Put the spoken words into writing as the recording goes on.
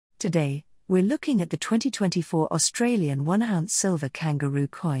Today, we're looking at the 2024 Australian 1-ounce silver Kangaroo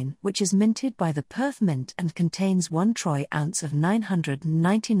coin, which is minted by the Perth Mint and contains 1 troy ounce of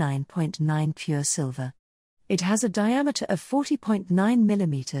 999.9 pure silver. It has a diameter of 40.9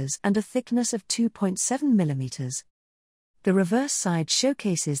 mm and a thickness of 2.7 mm. The reverse side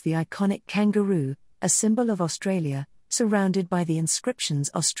showcases the iconic kangaroo, a symbol of Australia, surrounded by the inscriptions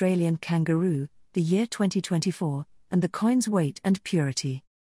Australian Kangaroo, the year 2024, and the coin's weight and purity.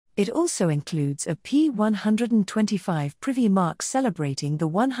 It also includes a P125 privy mark celebrating the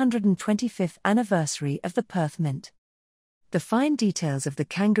 125th anniversary of the Perth Mint. The fine details of the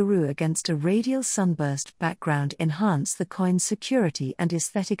kangaroo against a radial sunburst background enhance the coin's security and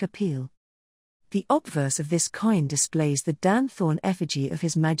aesthetic appeal. The obverse of this coin displays the Dan Thorne effigy of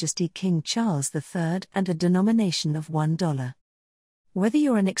His Majesty King Charles III and a denomination of $1. Whether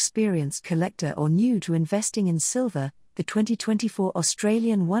you're an experienced collector or new to investing in silver, the 2024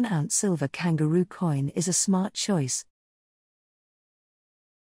 Australian 1-ounce silver Kangaroo coin is a smart choice.